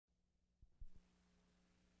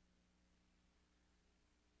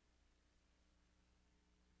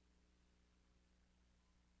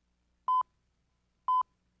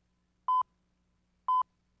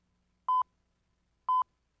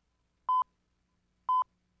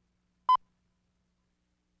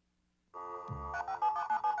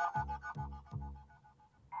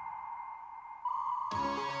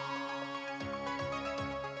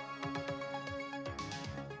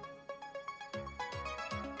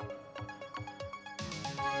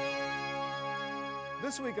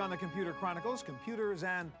This week on the Computer Chronicles, computers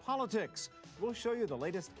and politics. We'll show you the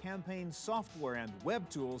latest campaign software and web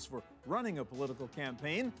tools for running a political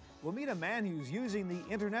campaign. We'll meet a man who's using the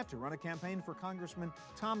internet to run a campaign for Congressman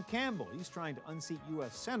Tom Campbell. He's trying to unseat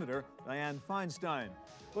U.S. Senator Dianne Feinstein.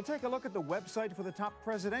 We'll take a look at the website for the top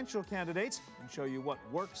presidential candidates and show you what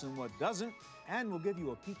works and what doesn't. And we'll give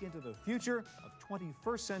you a peek into the future of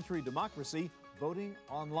 21st century democracy, voting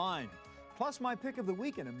online. Plus, my pick of the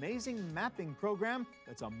week, an amazing mapping program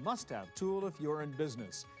that's a must-have tool if you're in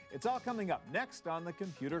business. It's all coming up next on the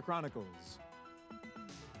Computer Chronicles.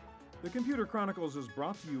 The Computer Chronicles is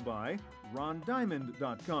brought to you by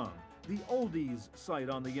RonDiamond.com, the oldies site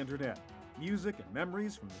on the internet. Music and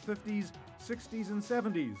memories from the 50s, 60s, and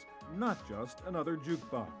 70s, not just another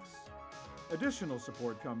jukebox. Additional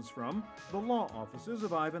support comes from the law offices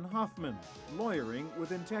of Ivan Hoffman, lawyering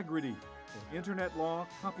with integrity for internet law,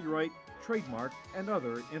 copyright, trademark, and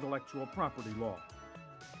other intellectual property law.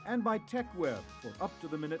 And by TechWeb for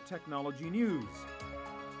up-to-the-minute technology news.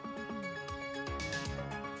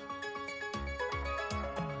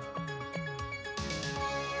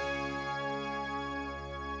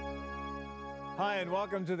 Hi, and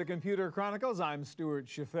welcome to the Computer Chronicles. I'm Stuart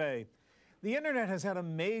Chaffee. The internet has had a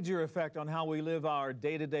major effect on how we live our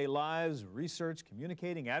day-to-day lives. Research,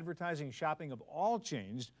 communicating, advertising, shopping have all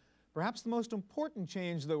changed. Perhaps the most important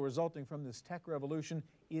change, though, resulting from this tech revolution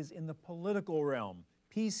is in the political realm.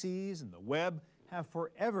 PCs and the web have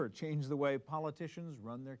forever changed the way politicians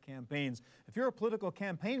run their campaigns. If you're a political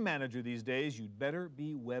campaign manager these days, you'd better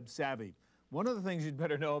be web savvy. One of the things you'd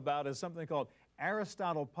better know about is something called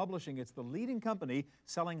Aristotle Publishing. It's the leading company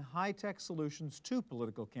selling high-tech solutions to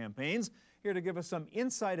political campaigns. Here to give us some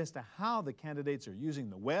insight as to how the candidates are using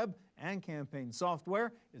the web and campaign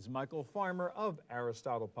software is Michael Farmer of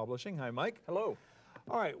Aristotle Publishing. Hi, Mike. Hello.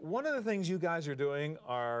 All right, one of the things you guys are doing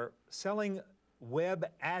are selling web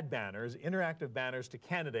ad banners, interactive banners to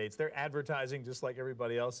candidates. They're advertising just like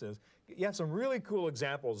everybody else is. You have some really cool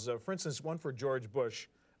examples. For instance, one for George Bush.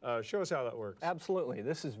 Show us how that works. Absolutely.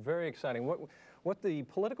 This is very exciting. What the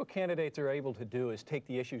political candidates are able to do is take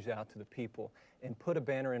the issues out to the people and put a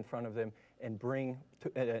banner in front of them and bring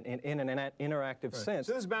in an interactive sense.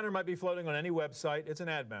 So this banner might be floating on any website. It's an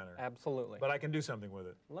ad banner. Absolutely. But I can do something with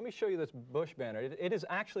it. Let me show you this Bush banner. It is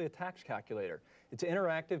actually a tax calculator. It's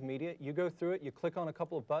interactive media. You go through it, you click on a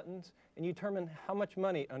couple of buttons, and you determine how much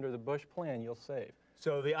money under the Bush plan you'll save.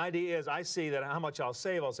 So the idea is I see that how much I'll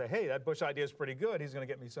save, I'll say, hey, that Bush idea is pretty good. He's going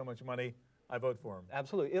to get me so much money. I vote for him.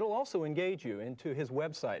 Absolutely. It'll also engage you into his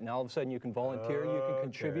website. Now all of a sudden you can volunteer, you can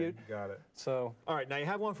contribute. Got it. So. All right, now you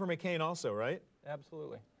have one for McCain also, right?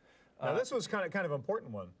 Absolutely. Now this was kind of an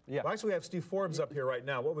important one. Yeah. Well, actually, we have Steve Forbes up here right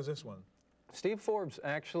now. What was this one? Steve Forbes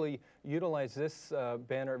actually utilized this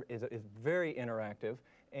banner. Is very interactive,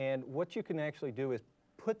 and what you can actually do is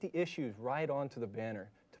put the issues right onto the banner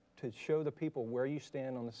to show the people where you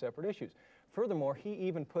stand on the separate issues. Furthermore, he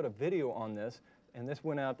even put a video on this, and this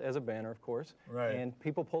went out as a banner, of course. Right. And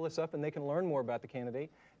people pull this up, and they can learn more about the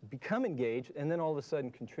candidate, become engaged, and then all of a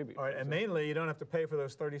sudden contribute. All right, and mainly you don't have to pay for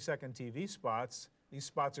those 30-second TV spots. These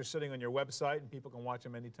spots are sitting on your website, and people can watch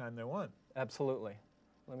them anytime they want. Absolutely.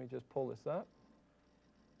 Let me just pull this up.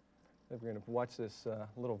 We're going to watch this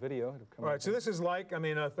little video. It'll come All right, so this is like, I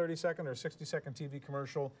mean, a 30-second or 60-second TV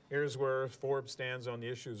commercial. Here's where Forbes stands on the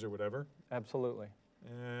issues or whatever. Absolutely.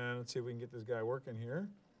 And let's see if we can get this guy working here.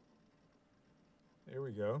 There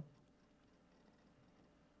we go.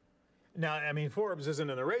 Now, I mean, Forbes isn't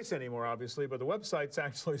in the race anymore, obviously, but the website's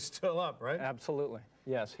actually still up, right? Absolutely.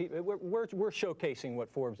 Yes. We're showcasing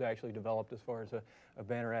what Forbes actually developed as far as a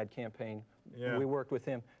banner ad campaign. Yeah. We worked with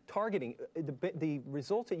him. Targeting, the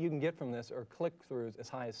results that you can get from this are click-throughs as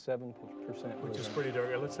high as 7%. Which is pretty darn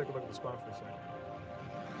good. Let's take a look at the spot for a second.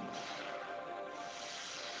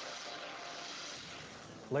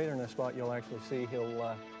 Later in the spot, you'll actually see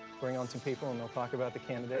he'll bring on some people, and they'll talk about the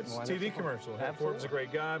candidate. It's a TV commercial. Forbes is a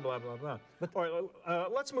great guy, blah, blah, blah. All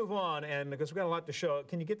right, let's move on, and because we've got a lot to show.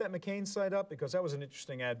 Can you get that McCain site up? Because that was an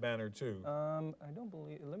interesting ad banner, too. I don't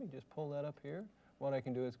believe, let me just pull that up here. What I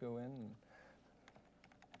can do is go in and...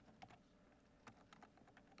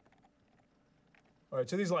 All right,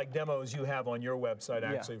 so these are like demos you have on your website,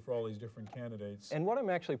 actually, for all these different candidates. And what I'm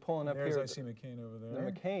actually pulling up here... I see McCain over there.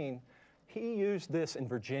 The McCain, he used this in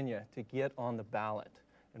Virginia to get on the ballot.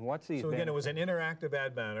 And what's these? So again, it was an interactive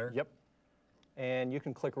ad banner. Yep. And you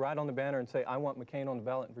can click right on the banner and say, I want McCain on the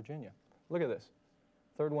ballot in Virginia. Look at this.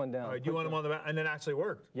 Third one down. All right, you want him on the ballot, and it actually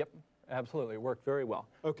worked. Yep. Absolutely, it worked very well.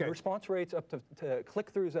 Okay. The response rates up to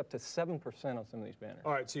click-throughs up to 7% on some of these banners.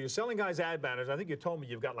 All right, so you're selling guys ad banners. I think you told me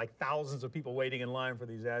you've got like thousands of people waiting in line for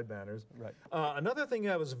these ad banners. Right. Another thing you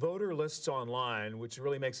have is voter lists online, which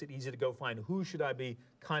really makes it easy to go find who should I be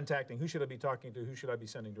contacting, who should I be talking to, who should I be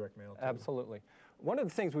sending direct mail to. Absolutely. One of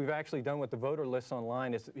the things we've actually done with the voter lists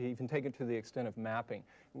online is even taken to the extent of mapping.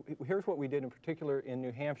 Here's what we did in particular in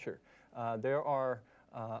New Hampshire. There are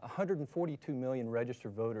 142 million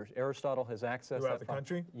registered voters. Aristotle has accessed Throughout that the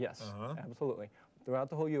country? Yes, absolutely.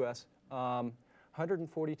 Throughout the whole U.S.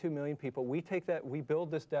 142 million people. We take that, we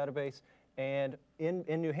build this database, and in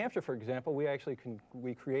New Hampshire, for example,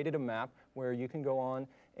 we created a map where you can go on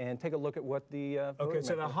and take a look at what the Okay,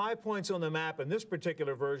 so the high points on the map in this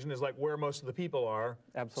particular version is like where most of the people are.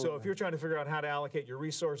 Absolutely. So if you're trying to figure out how to allocate your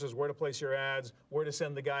resources, where to place your ads, where to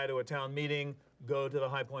send the guy to a town meeting, go to the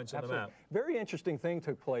high points on the map. Very interesting thing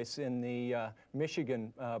took place in the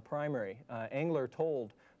Michigan primary. Engler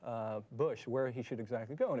told Bush where he should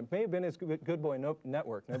exactly go, and it may have been his Good Boy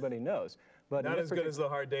Network. Nobody knows. But not as good as the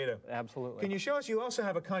hard data. Absolutely. Can you show us? You also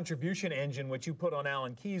have a contribution engine which you put on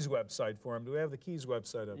Alan Key's website for him. Do we have the Key's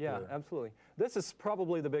website up there? Yeah, absolutely. This is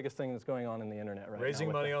probably the biggest thing that's going on in the internet right now.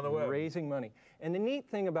 Raising money on the web. Raising money. And the neat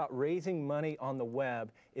thing about raising money on the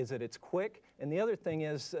web is that it's quick. And the other thing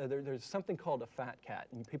is there's something called a fat cat.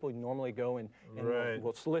 And people normally go and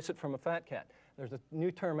will solicit from a fat cat. There's a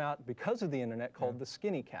new term out because of the internet called the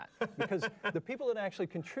skinny cat. Because the people that actually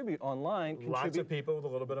contribute online Lots of people with a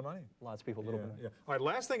little bit of money. Lots of people with a little bit of money. All right,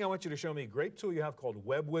 last thing I want you to show me, a great tool you have called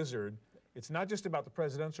Web Wizard. It's not just about the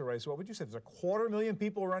presidential race. What would you say? There's 250,000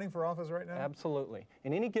 people running for office right now? Absolutely.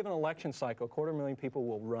 In any given election cycle, 250,000 people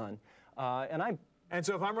will run. And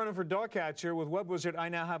so if I'm running for dog catcher with Web Wizard, I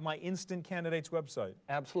now have my instant candidate's website.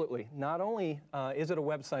 Absolutely. Not only is it a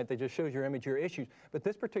website that just shows your image, your issues, but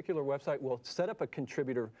this particular website will set up a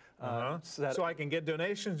contributor so I can get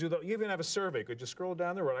donations. You even have a survey. Could you scroll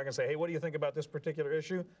down there where I can say, hey, what do you think about this particular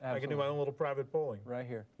issue? Absolutely. I can do my own little private polling. Right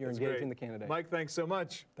here. You're That's engaging great. the candidate. Mike, thanks so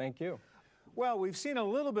much. Thank you. Well, we've seen a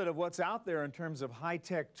little bit of what's out there in terms of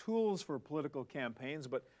high-tech tools for political campaigns,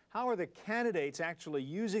 but how are the candidates actually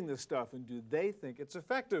using this stuff, and do they think it's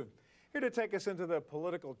effective? Here to take us into the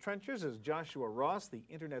political trenches is Joshua Ross, the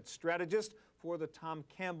internet strategist for the Tom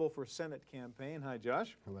Campbell for Senate campaign. Hi,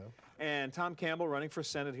 Josh. Hello. And Tom Campbell running for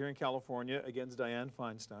Senate here in California against Dianne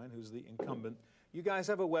Feinstein, who's the incumbent. You guys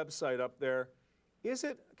have a website up there. Is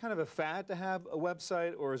it kind of a fad to have a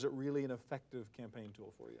website, or is it really an effective campaign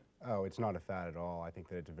tool for you? Oh, it's not a fad at all. I think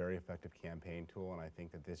that it's a very effective campaign tool, and I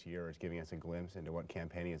think that this year is giving us a glimpse into what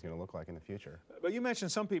campaigning is going to look like in the future. But you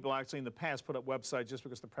mentioned some people actually in the past put up websites just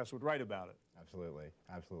because the press would write about it. Absolutely,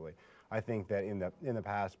 absolutely. I think that in the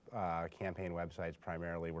past, campaign websites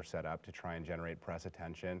primarily were set up to try and generate press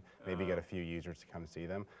attention, maybe get a few users to come see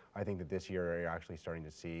them. I think that this year you're actually starting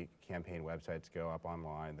to see campaign websites go up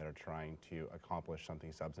online that are trying to accomplish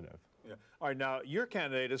something substantive. Yeah. All right, now your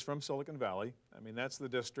candidate is from Silicon Valley. I mean, that's the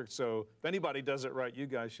district, so if anybody does it right, you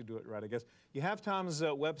guys should do it right, I guess. You have Tom's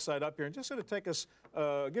website up here, and just sort of take us,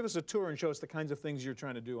 give us a tour and show us the kinds of things you're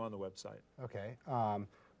trying to do on the website. Okay.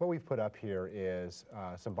 What we've put up here is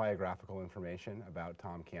some biographical information about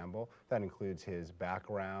Tom Campbell. That includes his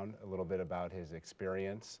background, a little bit about his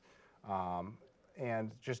experience,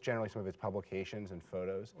 and just generally some of his publications and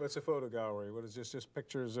photos. What's a photo gallery? What is this? Just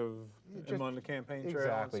pictures of him on the campaign trail?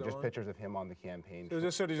 Exactly, and so just on? pictures of him on the campaign trail. So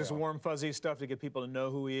just sort of just warm, fuzzy stuff to get people to know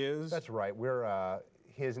who he is? That's right. We're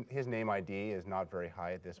his name ID is not very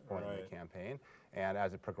high at this point in the campaign, and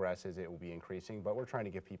as it progresses, it will be increasing. But we're trying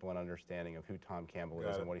to give people an understanding of who Tom Campbell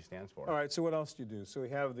is and what he stands for. All right. So what else do you do? So we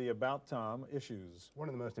have the About Tom issues. One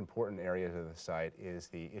of the most important areas of the site is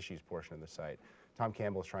the issues portion of the site. Tom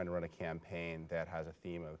Campbell is trying to run a campaign that has a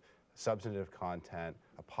theme of substantive content,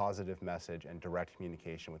 a positive message, and direct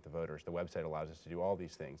communication with the voters. The website allows us to do all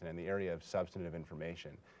these things. And in the area of substantive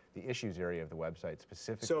information, the issues area of the website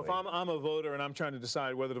specifically. So if I'm a voter and I'm trying to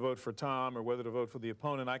decide whether to vote for Tom or whether to vote for the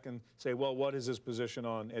opponent, I can say, well, what is his position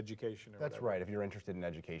on education? Or That's whatever. right. If you're interested in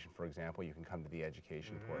education, for example, you can come to the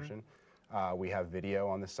education portion. We have video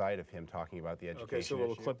on the site of him talking about the education Okay, so a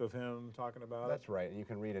little issue. clip of him talking about That's right. And you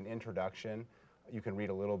can read an introduction. You can read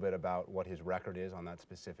a little bit about what his record is on that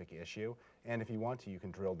specific issue. And if you want to, you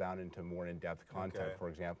can drill down into more in-depth content, for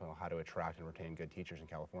example, how to attract and retain good teachers in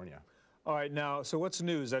California. All right, now, so what's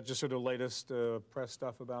news? Is that just sort of latest press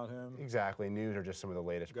stuff about him? Exactly. News are just some of the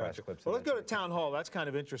latest press clips. Well, let's go to Town Hall. That's kind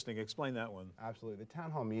of interesting. Explain that one. Absolutely. The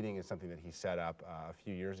Town Hall meeting is something that he set up a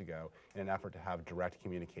few years ago in an effort to have direct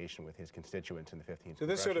communication with his constituents in the 15th So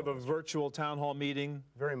this is sort of a Congressional virtual Town Hall meeting?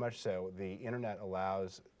 Very much so. The internet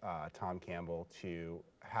allows Tom Campbell to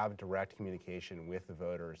have direct communication with the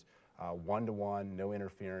voters one-to-one, no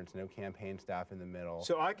interference, no campaign staff in the middle.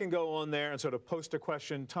 So I can go on there and sort of post a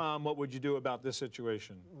question, Tom, what would you do about this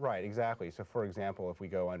situation? Right, exactly. So for example, if we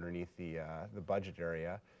go underneath the budget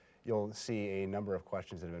area, you'll see a number of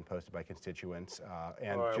questions that have been posted by constituents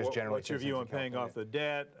and just generally. What's your view on paying off the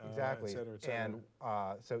debt? Exactly. Et cetera, et cetera.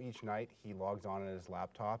 And so each night he logs on his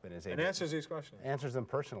laptop and is able and answers these questions. Answers them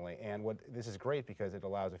personally. And this is great because it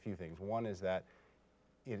allows a few things. One is that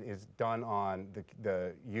it is done on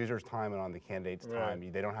the user's time and on the candidate's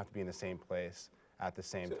time. They don't have to be in the same place at the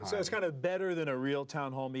same time. So it's kind of better than a real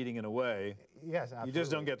town hall meeting in a way. Yes, absolutely. You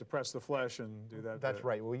just don't get to press the flesh and do that. That's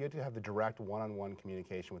right. Well, you have to have the direct one-on-one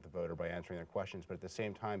communication with the voter by answering their questions, but at the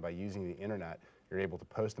same time, by using the internet, you're able to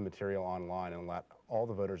post the material online and let all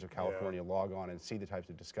the voters of California log on and see the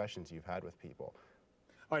types of discussions you've had with people.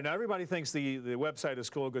 All right, now everybody thinks the website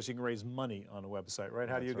is cool because you can raise money on a website, right?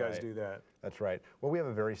 How do you guys do that? That's right. Well, we have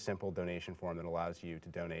a very simple donation form that allows you to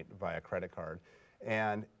donate via credit card.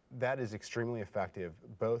 And that is extremely effective,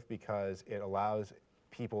 both because it allows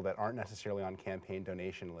people that aren't necessarily on campaign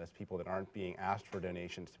donation lists, people that aren't being asked for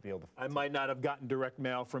donations to be able to... I might not have gotten direct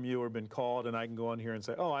mail from you or been called, and I can go on here and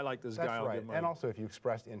say, oh, I like this guy, I'll give money. And also if you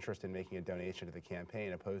expressed interest in making a donation to the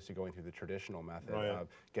campaign, opposed to going through the traditional method of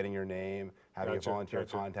getting your name, having a volunteer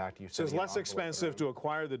contact you. So it's less expensive to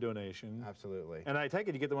acquire the donation. Absolutely. And I take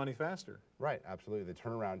it you get the money faster. Right, absolutely. The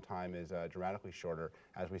turnaround time is dramatically shorter,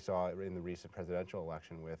 as we saw in the recent presidential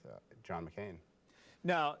election with John McCain.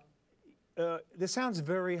 Now, this sounds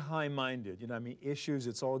very high-minded. You know, I mean, issues,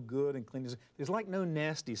 it's all good and clean. There's like no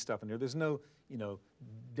nasty stuff in there. There's no, you know,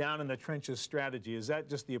 down-in-the-trenches strategy. Is that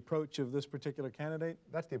just the approach of this particular candidate?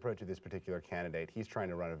 That's the approach of this particular candidate. He's trying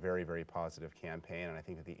to run a very, very positive campaign, and I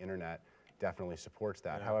think that the internet definitely supports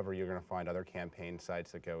that. However, you're going to find other campaign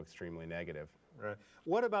sites that go extremely negative. Right.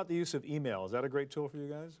 What about the use of email? Is that a great tool for you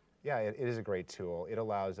guys? Yeah, it is a great tool. It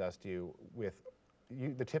allows us to,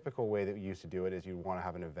 the typical way that we used to do it is you'd want to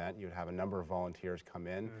have an event, you'd have a number of volunteers come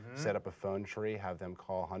in, set up a phone tree, have them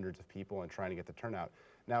call hundreds of people and trying to get the turnout.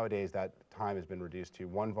 Nowadays, that time has been reduced to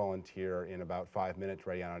one volunteer in about 5 minutes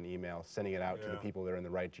writing out an email, sending it out to the people that are in the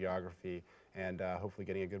right geography, and hopefully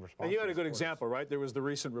getting a good response. And you had a good example, right? There was the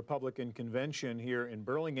recent Republican convention here in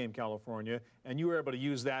Burlingame, California, and you were able to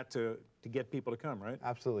use that to get people to come, right?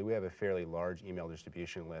 Absolutely. We have a fairly large email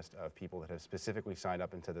distribution list of people that have specifically signed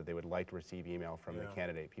up and said that they would like to receive email from the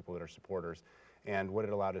candidate, people that are supporters. And what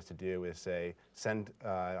it allowed us to do is say, send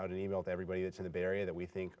out an email to everybody that's in the Bay Area that we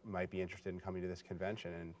think might be interested in coming to this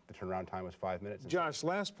convention, and the turnaround time was 5 minutes. Josh,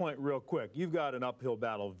 last point real quick. You've got an uphill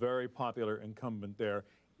battle, very popular incumbent there.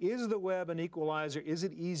 Is the web an equalizer? Is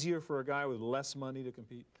it easier for a guy with less money to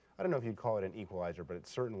compete? I don't know if you'd call it an equalizer, but it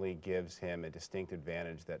certainly gives him a distinct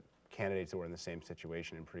advantage that candidates that were in the same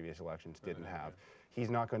situation in previous elections didn't have. He's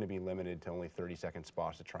not going to be limited to only 30-second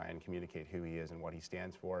spots to try and communicate who he is and what he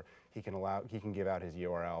stands for. He can give out his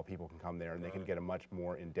URL, people can come there and they can get a much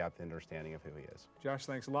more in-depth understanding of who he is. Josh,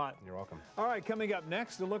 thanks a lot. You're welcome. All right, coming up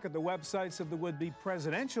next, a look at the websites of the would-be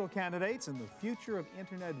presidential candidates and the future of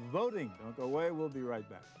internet voting. Don't go away, we'll be right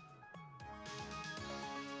back.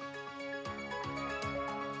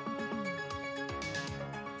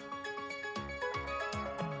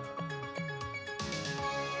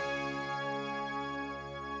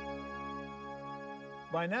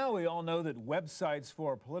 By now, we all know that websites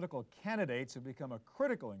for political candidates have become a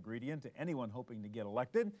critical ingredient to anyone hoping to get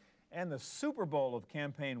elected. And the Super Bowl of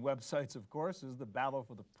campaign websites, of course, is the battle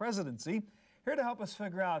for the presidency. Here to help us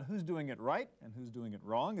figure out who's doing it right and who's doing it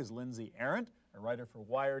wrong is Lindsay Arendt, a writer for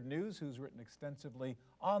Wired News, who's written extensively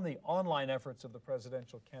on the online efforts of the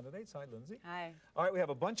presidential candidates. Hi, Lindsay. Hi. All right, we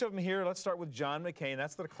have a bunch of them here. Let's start with John McCain.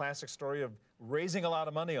 That's the classic story of raising a lot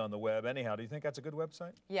of money on the web. Anyhow, do you think that's a good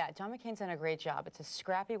website? Yeah, John McCain's done a great job. It's a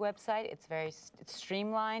scrappy website. It's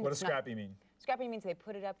streamlined. What does scrappy mean? Scrappy means they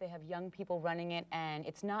put it up, they have young people running it, and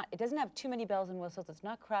it doesn't have too many bells and whistles. It's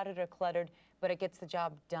not crowded or cluttered, but it gets the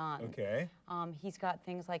job done. Okay. He's got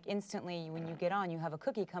things like instantly, when you get on, you have a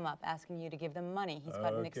cookie come up asking you to give them money. He's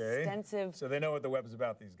got an extensive... So they know what the web's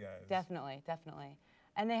about, these guys. Definitely, definitely.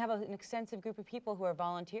 And they have an extensive group of people who are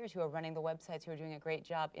volunteers who are running the websites who are doing a great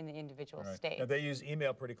job in the individual states. Now, they use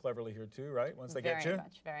email pretty cleverly here too, right? Once they get you? Very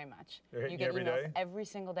much, very much. They're hitting you get every emails day? every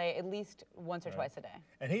single day, at least once or twice a day.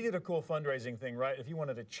 And he did a cool fundraising thing, right? If you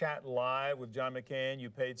wanted to chat live with John McCain, you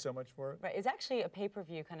paid so much for it? Right, it's actually a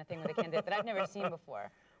pay-per-view kind of thing with a candidate that I've never seen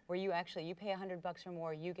before, where you pay $100 or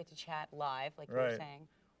more, you get to chat live, like you were saying,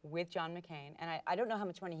 with John McCain, and I don't know how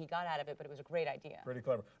much money he got out of it, but it was a great idea. Pretty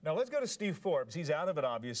clever. Now let's go to Steve Forbes. He's out of it,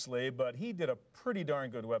 obviously, but he did a pretty darn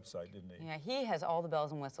good website, didn't he? Yeah, he has all the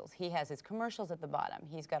bells and whistles. He has his commercials at the bottom.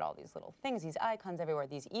 He's got all these little things, these icons everywhere,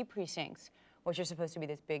 these e-precincts, which are supposed to be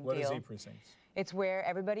this big deal. What is e-precincts? It's where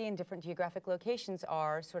everybody in different geographic locations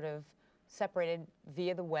are sort of separated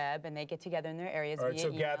via the web, and they get together in their areas All right, via so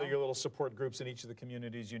email. gather your little support groups in each of the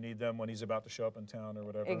communities. You need them when he's about to show up in town or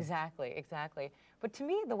whatever. Exactly, exactly. But to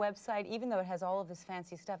me, the website, even though it has all of this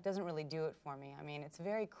fancy stuff, doesn't really do it for me. I mean, it's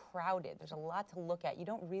very crowded. There's a lot to look at. You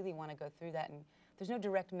don't really want to go through that, and there's no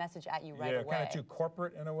direct message at you right away. Yeah, kind of too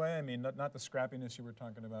corporate in a way. I mean, not the scrappiness you were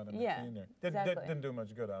talking about in the scene there. Exactly. Didn't do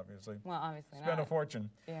much good, obviously. Well, obviously not. Spent a fortune.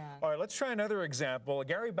 Yeah. All right, let's try another example.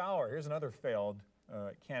 Gary Bauer, here's another failed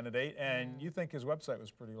candidate, and you think his website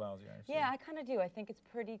was pretty lousy, actually. Yeah, I kind of do. I think it's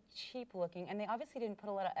pretty cheap looking, and they obviously didn't put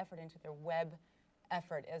a lot of effort into their web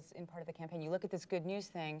effort as in part of the campaign. You look at this good news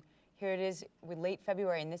thing. Here it is with late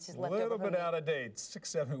February, and this is left over. A little bit out of date,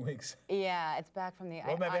 6-7 weeks. Yeah, it's back from the.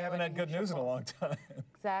 Well, maybe they haven't had good news in a long time.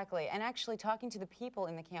 Exactly, and actually talking to the people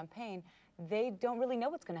in the campaign, they don't really know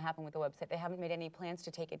what's going to happen with the website. They haven't made any plans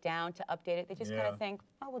to take it down, to update it. They just kind of think,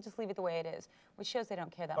 oh, we'll just leave it the way it is, which shows they don't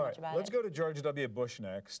care that much about it. Let's go to George W. Bush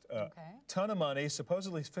next. Ton of money,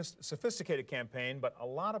 supposedly sophisticated campaign, but a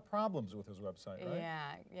lot of problems with his website, right? Yeah,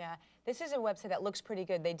 yeah. This is a website that looks pretty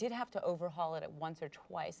good. They did have to overhaul it once or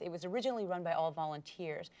twice. It was originally run by all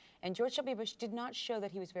volunteers, and George W. Bush did not show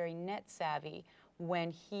that he was very net savvy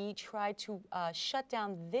when he tried to shut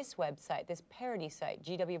down this website, this parody site,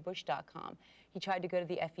 gwbush.com. He tried to go to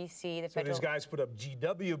the FEC, the So these guys put up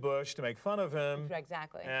GW Bush to make fun of him.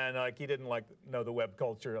 Exactly. And he didn't know the web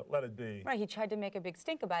culture. Let it be. Right, he tried to make a big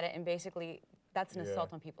stink about it, and basically that's an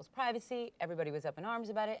assault on people's privacy. Everybody was up in arms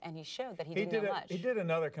about it, and he showed that he didn't know much. He did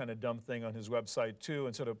another kind of dumb thing on his website, too,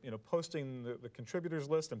 instead of posting the contributors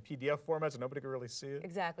list in PDF formats so nobody could really see it.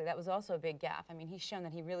 Exactly. That was also a big gaffe. I mean, he's shown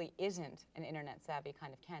that he really isn't an internet-savvy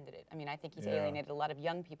kind of candidate. I mean, I think he's alienated a lot of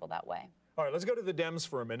young people that way. All right, let's go to the Dems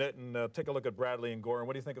for a minute and take a look at Bradley and Gore. And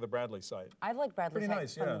what do you think of the Bradley site? I've liked Bradley's Pretty site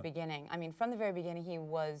nice, from the beginning. I mean, from the very beginning, he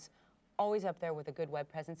was always up there with a good web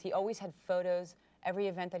presence. He always had photos. Every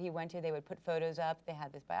event that he went to, they would put photos up. They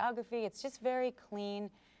had this biography. It's just very clean.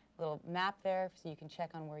 Little map there so you can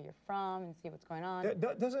check on where you're from and see what's going on.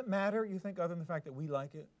 Does it matter, you think, other than the fact that we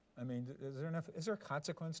like it? I mean, is there a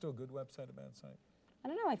consequence to a good website, a bad site? I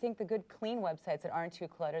don't know. I think the good, clean websites that aren't too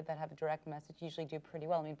cluttered, that have a direct message, usually do pretty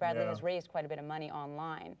well. I mean, Bradley has raised quite a bit of money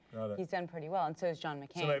online. He's done pretty well, and so has John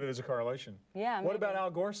McCain. So maybe there's a correlation. Yeah. What about Al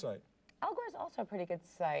Gore's site? Al Gore's also a pretty good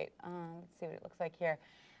site. Let's see what it looks like here.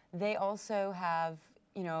 They also have,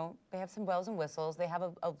 they have some bells and whistles. They have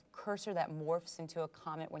a cursor that morphs into a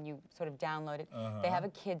comment when you sort of download it. They have a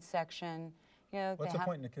kids section. What's the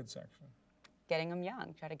point in the kids section? Getting them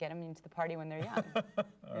young. Try to get them into the party when they're young.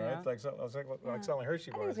 All right, it's like selling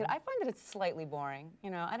Hershey bars. I find that it's slightly boring.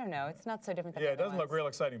 I don't know. It's not so different than it doesn't look real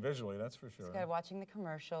exciting visually, that's for sure. It's good watching the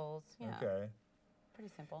commercials. Okay.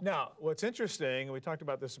 Pretty simple. Now, what's interesting, and we talked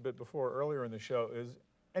about this a bit earlier in the show, is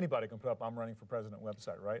anybody can put up "I'm running for president"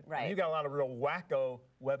 website, right? Right. And you got a lot of real wacko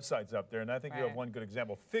websites up there, and I think you have one good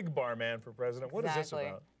example, Fig Bar Man for president. What is this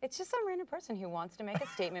about? It's just some random person who wants to make a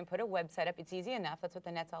statement, put a website up. It's easy enough. That's what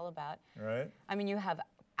the net's all about. Right. I mean, you have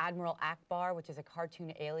Admiral Akbar, which is a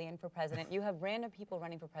cartoon alien for president. You have random people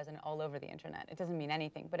running for president all over the internet. It doesn't mean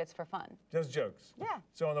anything, but it's for fun. Just jokes. Yeah.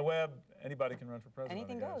 So on the web, anybody can run for president.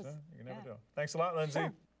 Anything goes. Huh? You can never tell. Thanks a lot, Lindsay.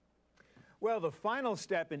 Sure. Well, the final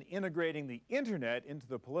step in integrating the internet into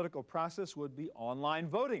the political process would be online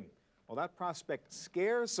voting. While that prospect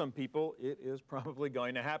scares some people, it is probably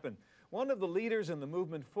going to happen. One of the leaders in the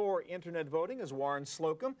movement for internet voting is Warren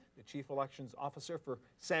Slocum, the Chief Elections Officer for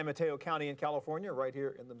San Mateo County in California, right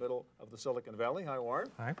here in the middle of the Silicon Valley. Hi, Warren.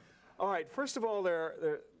 Hi. All right, first of all,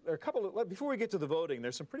 there are a couple of, before we get to the voting,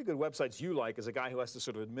 there's some pretty good websites you like as a guy who has to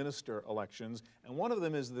sort of administer elections, and one of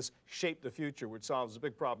them is this Shape the Future, which solves a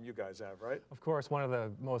big problem you guys have, right? Of course, one of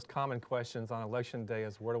the most common questions on election day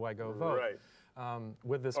is, where do I go vote? Right.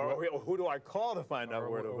 With this, who do I call to find out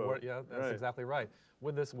where to vote? Yeah, that's exactly right.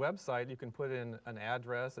 With this website, you can put in an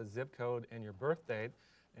address, a zip code, and your birth date,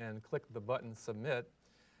 and click the button Submit,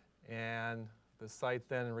 and the site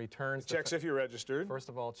then returns. Checks if you're registered. First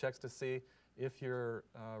of all, checks to see if you're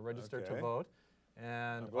registered to vote.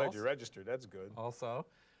 And I'm glad you're registered. That's good. Also,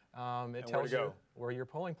 it tells you where your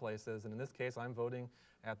polling place is. And in this case, I'm voting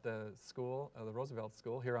at the school, the Roosevelt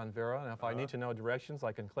School here on Vera. And if I need to know directions,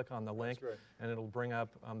 I can click on the link, and it'll bring up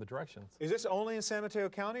the directions. Is this only in San Mateo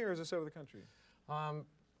County, or is this over the country?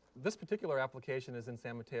 This particular application is in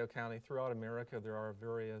San Mateo County. Throughout America, there are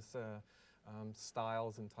various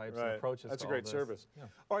styles and types Right. and approaches That's to a all great this. service. Yeah.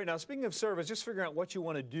 All right, now speaking of service, just figuring out what you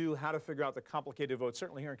want to do, how to figure out the complicated vote.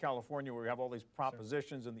 Certainly here in California where we have all these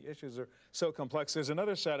propositions and the issues are so complex. There's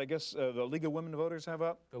another site, I guess, the League of Women Voters have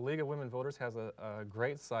up. The League of Women Voters has a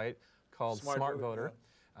great site called Smart Voter.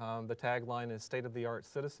 The tagline is state-of-the-art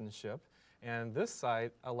citizenship. And this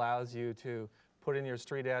site allows you to put in your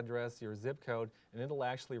street address, your zip code, and it'll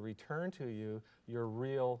actually return to you your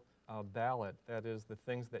real ballot. That is the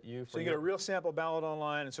things that you... So you get a real sample ballot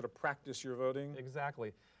online and sort of practice your voting?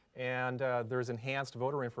 Exactly. And there's enhanced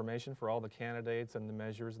voter information for all the candidates and the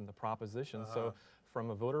measures and the propositions. So from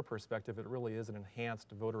a voter perspective, it really is an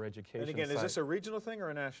enhanced voter education And again, site. is this a regional thing or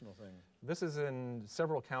a national thing? This is in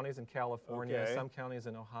several counties in California, Okay. some counties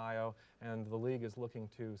in Ohio, and the league is looking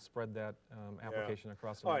to spread that application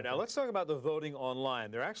across America. All right, now let's talk about the voting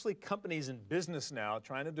online. There are actually companies in business now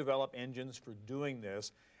trying to develop engines for doing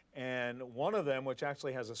this. And one of them, which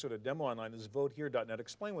actually has a sort of demo online, is VoteHere.net.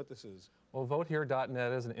 Explain what this is. Well,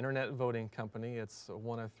 VoteHere.net is an internet voting company. It's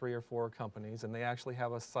one of 3 or 4 companies, and they actually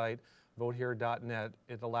have a site, VoteHere.net.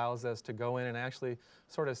 It allows us to go in and actually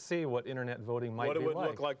sort of see what internet voting might be like. What it would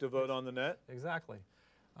look like to vote on the net? Exactly.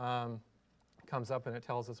 Comes up and it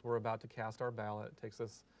tells us we're about to cast our ballot. It takes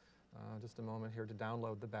us just a moment here to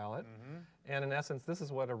download the ballot. And in essence, this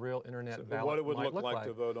is what a real internet ballot what it would might look like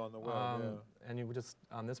to vote on the web. And you would just,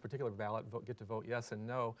 on this particular ballot, get to vote yes and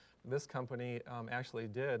no. This company actually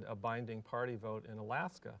did a binding party vote in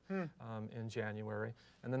Alaska in January.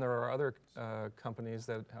 And then there are other companies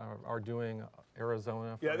that are doing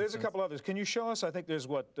Arizona, for Yeah, there's instance. a couple others. Can you show us? I think there's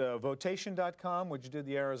what, Votation.com, which did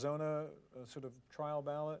the Arizona sort of trial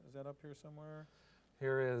ballot. Is that up here somewhere?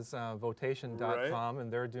 Here is Votation.com,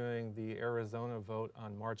 and they're doing the Arizona vote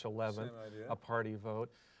on March 11th, Same idea. a party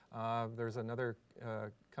vote. There's another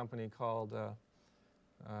company called,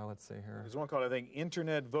 let's see here. There's one called, I think,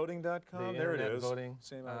 InternetVoting.com. The There it Internet is. Voting,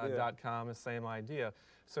 Same idea. .com is same idea.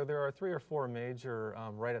 So there are 3 or 4 major,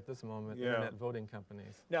 right at this moment, internet voting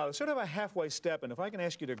companies. Now, there's sort of a halfway step, and if I can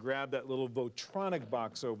ask you to grab that little Votronic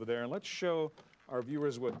box over there, and let's show our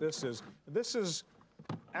viewers what this is. This is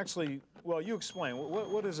actually, well, you explain.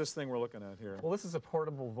 What is this thing we're looking at here? Well, this is a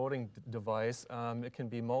portable voting device. It can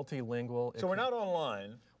be multilingual. So we're not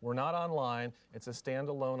online. We're not online. It's a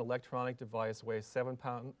standalone electronic device, weighs 7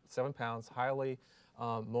 pounds, highly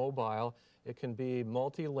mobile. It can be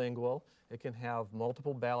multilingual. It can have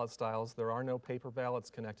multiple ballot styles. There are no paper ballots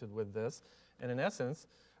connected with this. And in essence,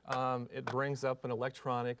 it brings up an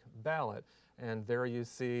electronic ballot. And there you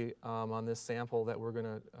see on this sample that we're going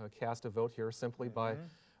to cast a vote here simply by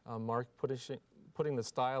putting the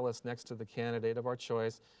stylus next to the candidate of our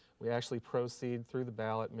choice. We actually proceed through the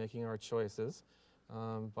ballot, making our choices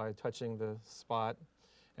by touching the spot.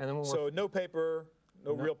 And then So no paper,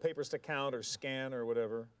 no real papers to count or scan or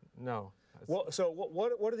whatever? No. Well, so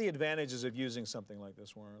what are the advantages of using something like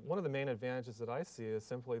this, Warren? One of the main advantages that I see is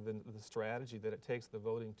simply the strategy that it takes the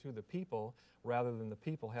voting to the people rather than the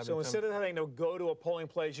people having So instead of having to go to a polling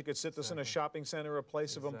place, you could sit this in a shopping center, a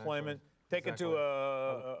place of employment, take it to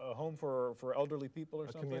a home for elderly people or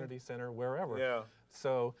something? community center, wherever. Yeah.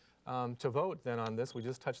 So to vote then on this, we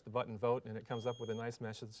just touch the button vote and it comes up with a nice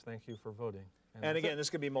message, thank you for voting. And that's again, it. this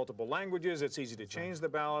can be multiple languages. It's easy to change the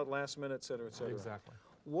ballot last minute, et cetera, et cetera. Exactly.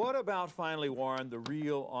 What about, finally, Warren, the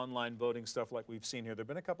real online voting stuff like we've seen here? There have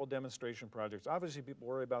been a couple demonstration projects. Obviously, people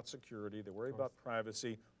worry about security. They worry about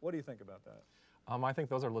privacy. What do you think about that? I think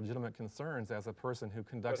those are legitimate concerns as a person who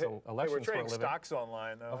conducts elections we're for a trading living. stocks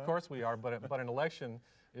online, though. Of course we are, but an election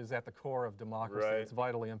is at the core of democracy. Right. It's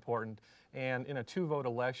vitally important. And in a 2-vote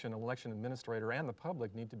election, election administrator and the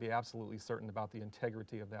public need to be absolutely certain about the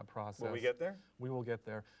integrity of that process. Will we get there? We will get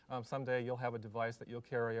there. Someday you'll have a device that you'll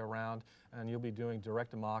carry around and you'll be doing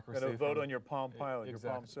direct democracy. And a vote on your Palm Pilot, Exactly.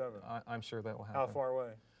 your Palm 7. I'm sure that will happen. How far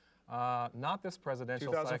away? Not this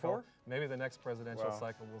presidential 2004? cycle. Maybe the next presidential Wow.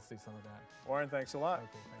 cycle we'll see some of that. Warren, thanks a lot. Okay,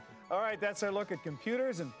 thank you. All right, that's our look at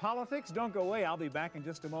computers and politics. Don't go away. I'll be back in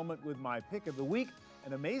just a moment with my pick of the week,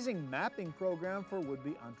 an amazing mapping program for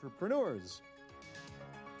would-be entrepreneurs.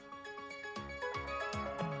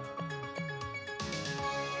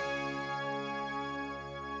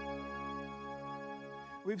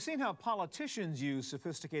 We've seen how politicians use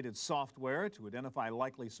sophisticated software to identify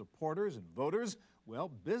likely supporters and voters. Well,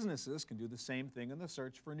 businesses can do the same thing in the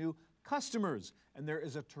search for new customers. And there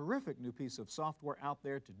is a terrific new piece of software out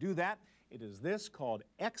there to do that. It is this called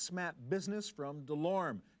XMap Business from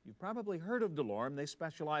Delorme. You've probably heard of Delorme. They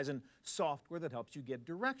specialize in software that helps you get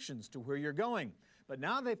directions to where you're going. But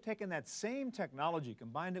now they've taken that same technology,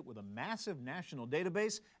 combined it with a massive national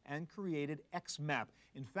database, and created XMAP.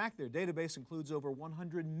 In fact, their database includes over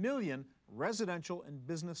 100 million residential and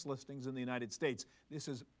business listings in the United States. This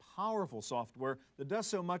is powerful software that does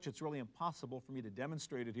so much it's really impossible for me to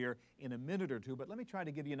demonstrate it here in a minute or two, but let me try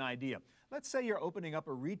to give you an idea. Let's say you're opening up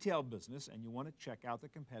a retail business and you want to check out the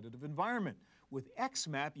competitive environment. With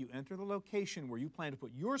XMAP, you enter the location where you plan to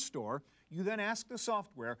put your store. You then ask the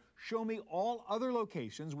software, show me all other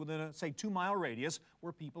locations within a, say, 2-mile radius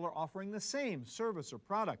where people are offering the same service or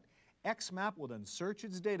product. XMAP will then search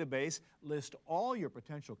its database, list all your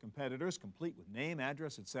potential competitors, complete with name,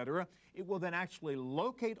 address, etc. It will then actually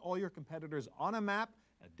locate all your competitors on a map,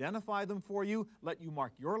 identify them for you, let you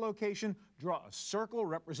mark your location, draw a circle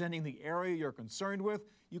representing the area you're concerned with.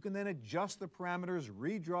 You can then adjust the parameters,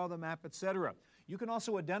 redraw the map, etc. You can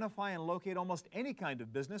also identify and locate almost any kind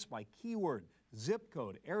of business by keyword, zip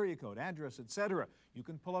code, area code, address, etc. You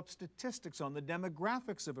can pull up statistics on the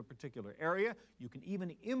demographics of a particular area. You can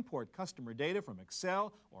even import customer data from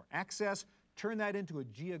Excel or Access, turn that into a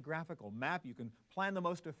geographical map. You can plan the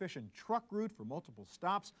most efficient truck route for multiple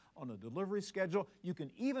stops on a delivery schedule. You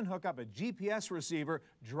can even hook up a GPS receiver,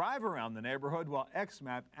 drive around the neighborhood while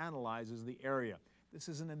XMAP analyzes the area. This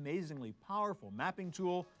is an amazingly powerful mapping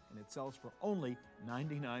tool, and it sells for only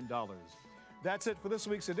 $99. That's it for this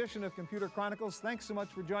week's edition of Computer Chronicles. Thanks so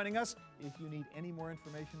much for joining us. If you need any more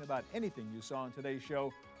information about anything you saw on today's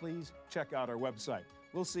show, please check out our website.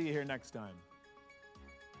 We'll see you here next time.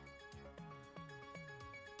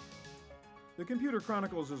 The Computer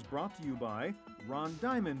Chronicles is brought to you by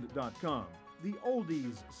RonDiamond.com, the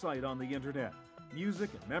oldies site on the internet.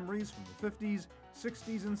 Music and memories from the 50s,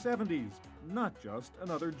 60s, and 70s, not just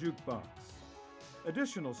another jukebox.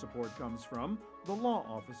 Additional support comes from the law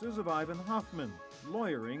offices of Ivan Hoffman,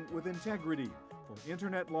 lawyering with integrity for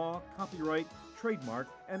internet law, copyright, trademark,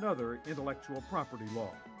 and other intellectual property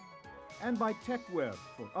law. And by TechWeb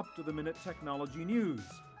for up-to-the-minute technology news.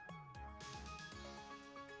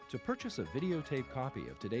 To purchase a videotape copy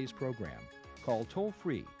of today's program, call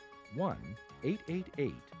toll-free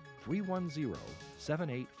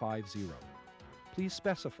 1-888-310-7850. Please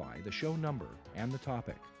specify the show number and the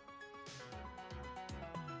topic.